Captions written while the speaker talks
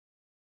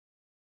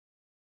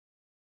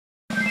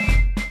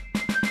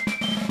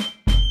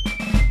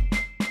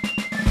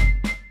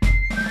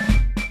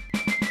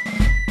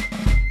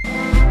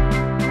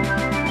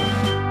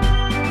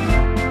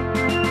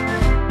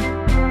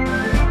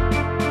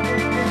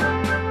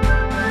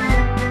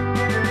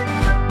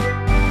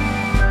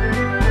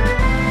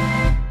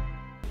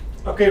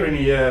Okay,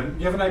 Rini,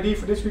 you have an idea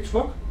for this week's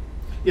vlog?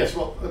 Yes,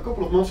 well, a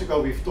couple of months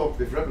ago we've talked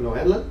with Redmond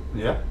O'Hanlon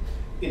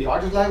in the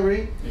artist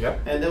library,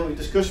 and then we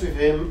discussed with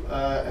him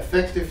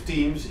effective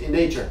teams in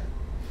nature,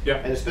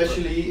 and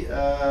especially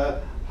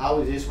how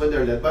it is when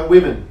they're led by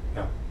women.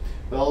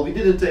 Well, we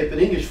didn't tape an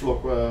English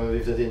vlog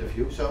with that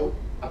interview, so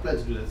I plan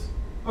to do that.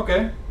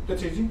 Okay,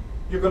 that's easy.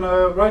 You're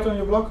gonna write on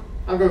your blog?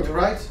 I'm going to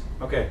write.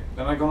 Okay,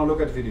 then I'm gonna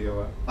look at the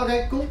video.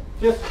 Okay, cool.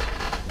 Yes.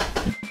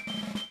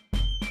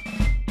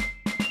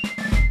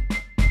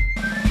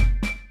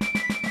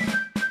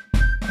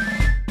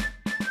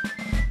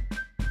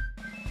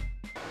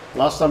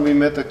 Last time we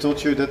met I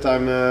told you that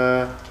I'm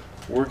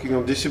working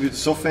on distributed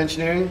software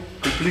engineering,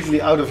 completely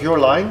out of your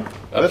line.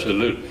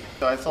 Absolutely.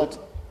 So I thought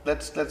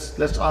let's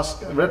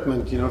ask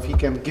Redmond, if he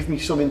can give me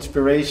some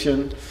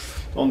inspiration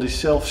on this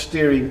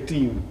self-steering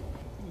team.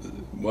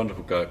 A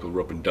wonderful guy called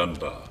Robin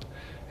Dunbar,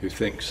 who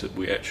thinks that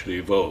we actually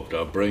evolved,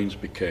 our brains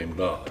became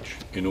large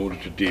in order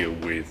to deal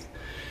with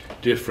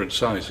different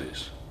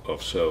sizes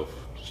of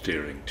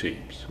self-steering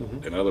teams.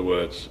 In other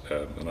words,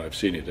 and I've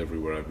seen it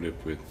everywhere I've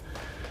lived with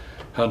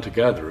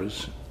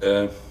hunter-gatherers,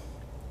 the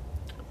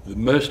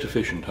most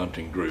efficient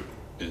hunting group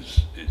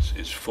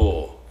is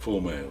four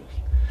males.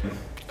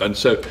 And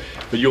so,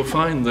 but you'll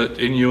find that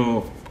in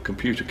your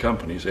computer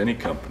companies, any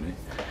company,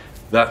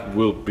 that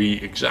will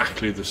be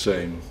exactly the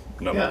same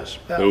numbers.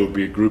 There will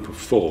be a group of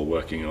four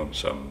working on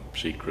some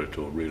secret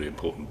or really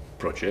important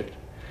project,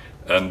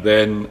 and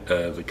then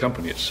the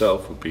company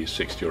itself will be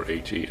 60 or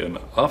 80, and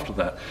after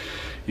that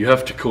you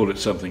have to call it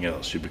something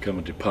else. You become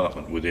a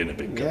department within a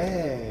big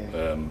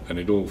company, and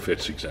it all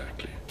fits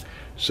exactly.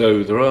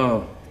 So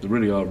there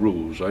really are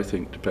rules, I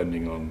think,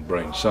 depending on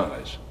brain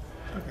size.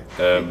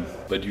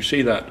 But you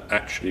see that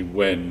actually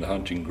when the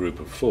hunting group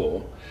of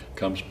four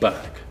comes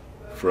back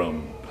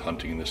from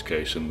hunting, in this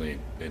case in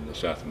the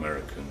South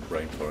American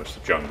rainforest,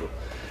 the jungle.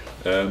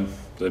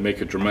 They make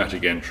a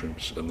dramatic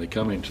entrance and they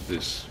come into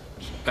this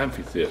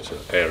amphitheatre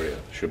area,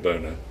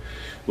 Shabono,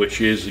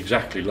 which is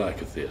exactly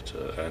like a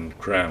theatre and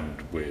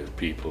crammed with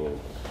people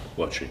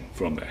watching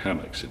from their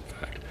hammocks, in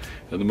fact.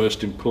 And the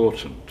most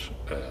important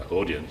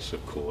audience,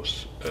 of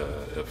course,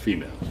 are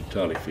females,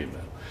 entirely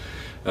female.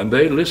 And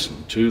they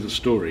listen to the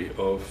story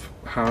of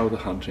how the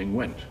hunting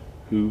went,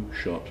 who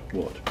shot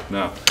what.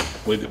 Now,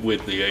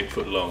 with the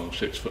 8-foot-long,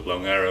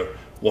 6-foot-long arrow,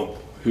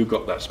 who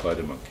got that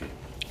spider monkey?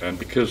 And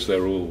because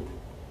they're all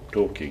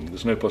talking,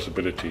 there's no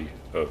possibility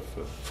of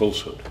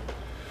falsehood.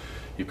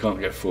 You can't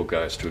get four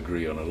guys to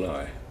agree on a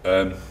lie.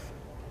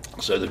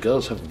 So the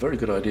girls have a very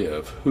good idea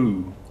of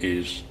who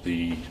is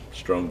the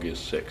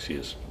strongest,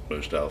 sexiest,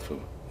 most alpha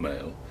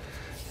male.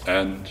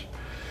 And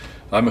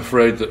I'm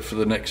afraid that for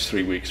the next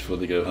 3 weeks before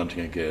they go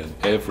hunting again,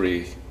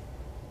 every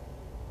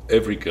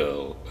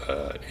girl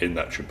in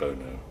that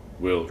Shabono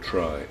will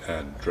try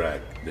and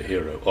drag the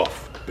hero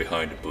off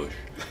behind a bush,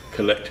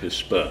 collect his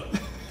sperm.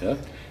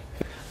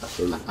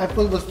 I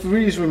thought what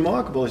really is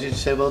remarkable is you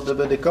say, well,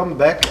 they come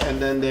back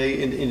and then they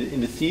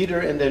in the theater,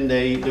 and then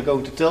they're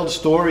going to tell the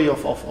story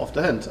of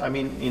the hunt. I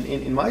mean,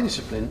 in my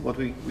discipline, what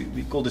we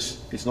call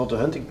this, it's not a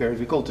hunting period,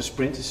 we call it the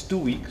sprint. It's 2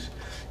 weeks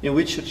in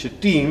which such a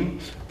team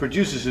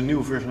produces a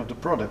new version of the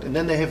product, and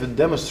then they have a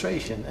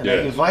demonstration, and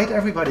they invite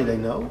everybody they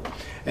know,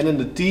 and then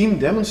the team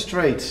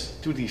demonstrates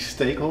to these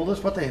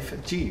stakeholders what they have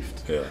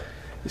achieved.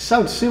 It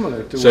sounds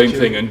similar to same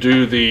thing, and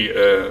do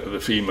the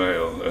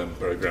female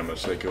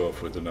programmers, they go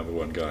off with the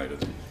 #1 guy,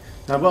 doesn't he?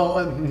 Now,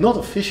 well, not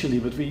officially,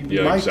 but we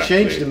might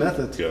change the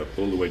method. Yeah,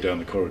 all the way down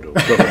the corridor.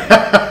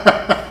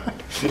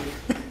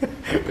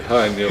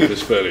 Behind the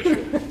office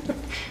furniture.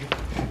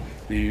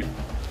 The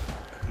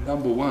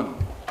 #1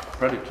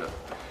 predator,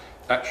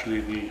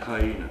 actually the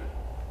hyena,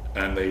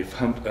 and they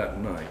hunt at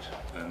night,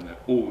 and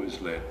they're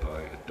always led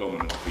by a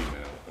dominant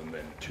female and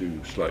then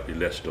 2 slightly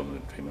less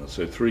dominant females,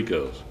 so 3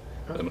 girls.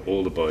 And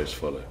all the boys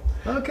follow.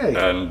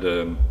 And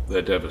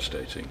they're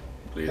devastatingly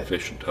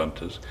efficient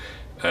hunters,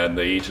 and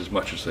they eat as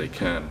much as they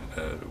can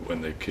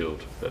when they're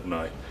killed at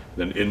night.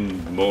 Then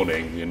in the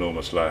morning, the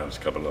enormous lions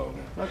come along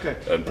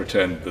and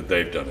pretend that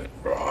they've done it.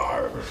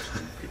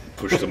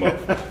 Push them off.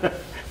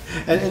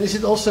 And is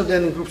it also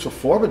then in groups of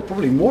 4, but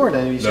probably more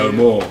than you say? No,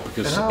 more,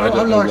 because I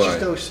don't know why.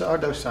 How large are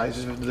those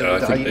sizes? I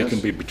think they can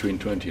be between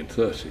 20 and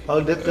 30. Oh,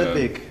 that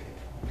big?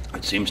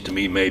 It seems to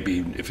me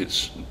maybe if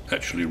it's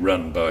actually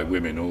run by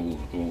women, all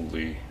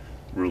the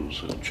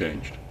rules have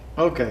changed.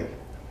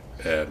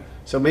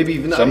 So maybe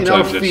even in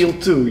our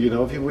field too,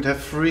 if you would have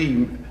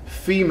 3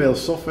 female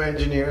software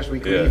engineers, we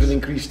could even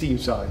increase team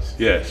size.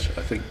 Yes,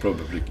 I think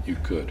probably you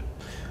could.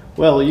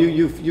 Well,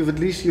 you've at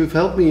least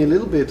helped me a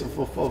little bit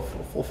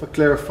of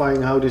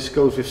clarifying how this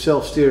goes with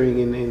self-steering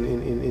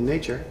in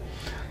nature.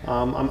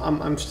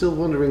 I'm still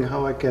wondering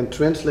how I can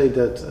translate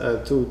that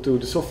to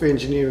the software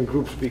engineering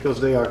groups,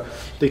 because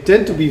they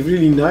tend to be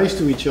really nice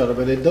to each other,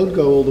 but they don't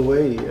go all the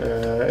way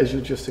as you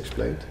just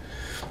explained.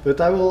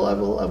 But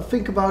I'll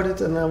think about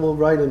it, and I will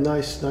write a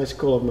nice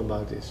column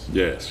about this.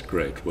 Yes,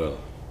 great. Well,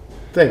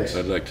 thanks.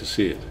 I'd like to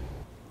see it.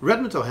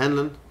 Redmond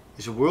O'Hanlon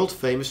is a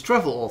world-famous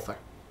travel author.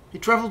 He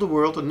traveled the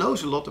world and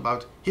knows a lot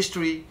about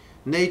history,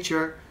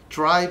 nature,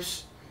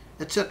 tribes,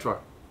 etc.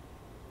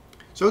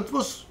 So it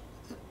was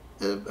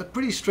a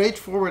pretty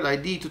straightforward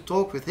idea to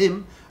talk with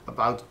him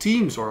about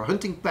teams or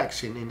hunting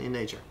packs in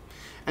nature.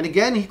 And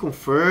again he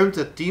confirmed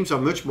that teams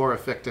are much more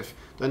effective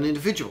than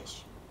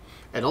individuals.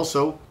 And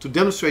also, to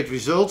demonstrate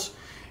results,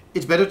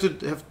 it's better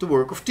to have the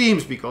work of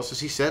teams, because as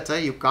he said,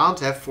 you can't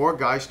have 4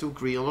 guys to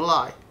agree on a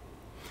lie.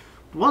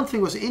 But one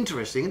thing was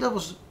interesting, and that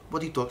was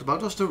what he talked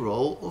about, was the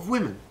role of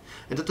women.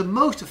 And that the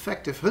most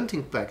effective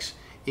hunting packs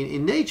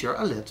in nature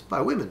are led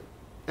by women.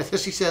 And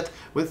as he said,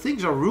 when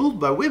things are ruled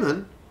by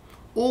women,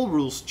 all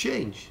rules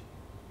change.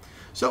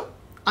 So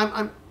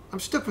I'm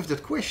stuck with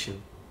that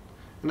question.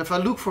 And if I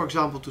look, for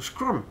example, to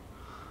Scrum,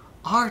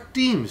 are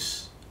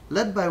teams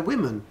led by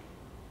women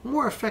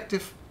more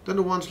effective than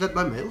the ones led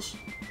by males?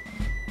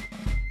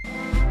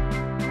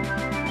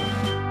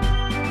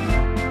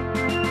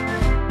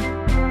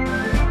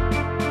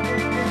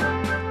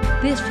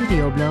 This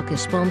videoblog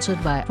is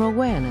sponsored by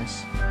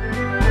Awareness.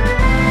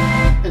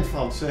 And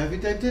Frans, have you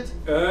taped it?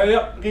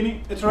 Yeah,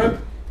 Rini, it's right.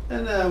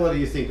 And what do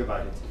you think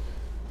about it?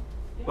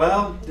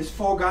 Well, these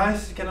 4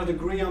 guys cannot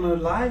agree on a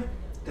lie.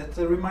 That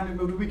reminded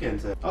me of the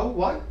weekend. Oh,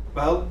 why?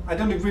 Well, I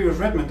don't agree with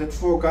Redmond that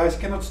 4 guys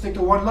cannot stick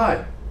to one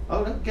lie.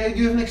 Oh, okay, do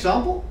you have an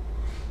example?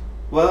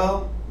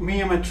 Well,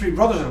 me and my 3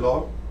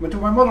 brothers-in-law went to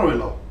my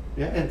mother-in-law.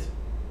 Yeah, and?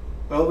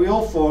 Well, we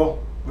all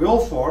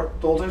four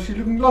told her she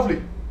looking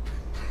lovely.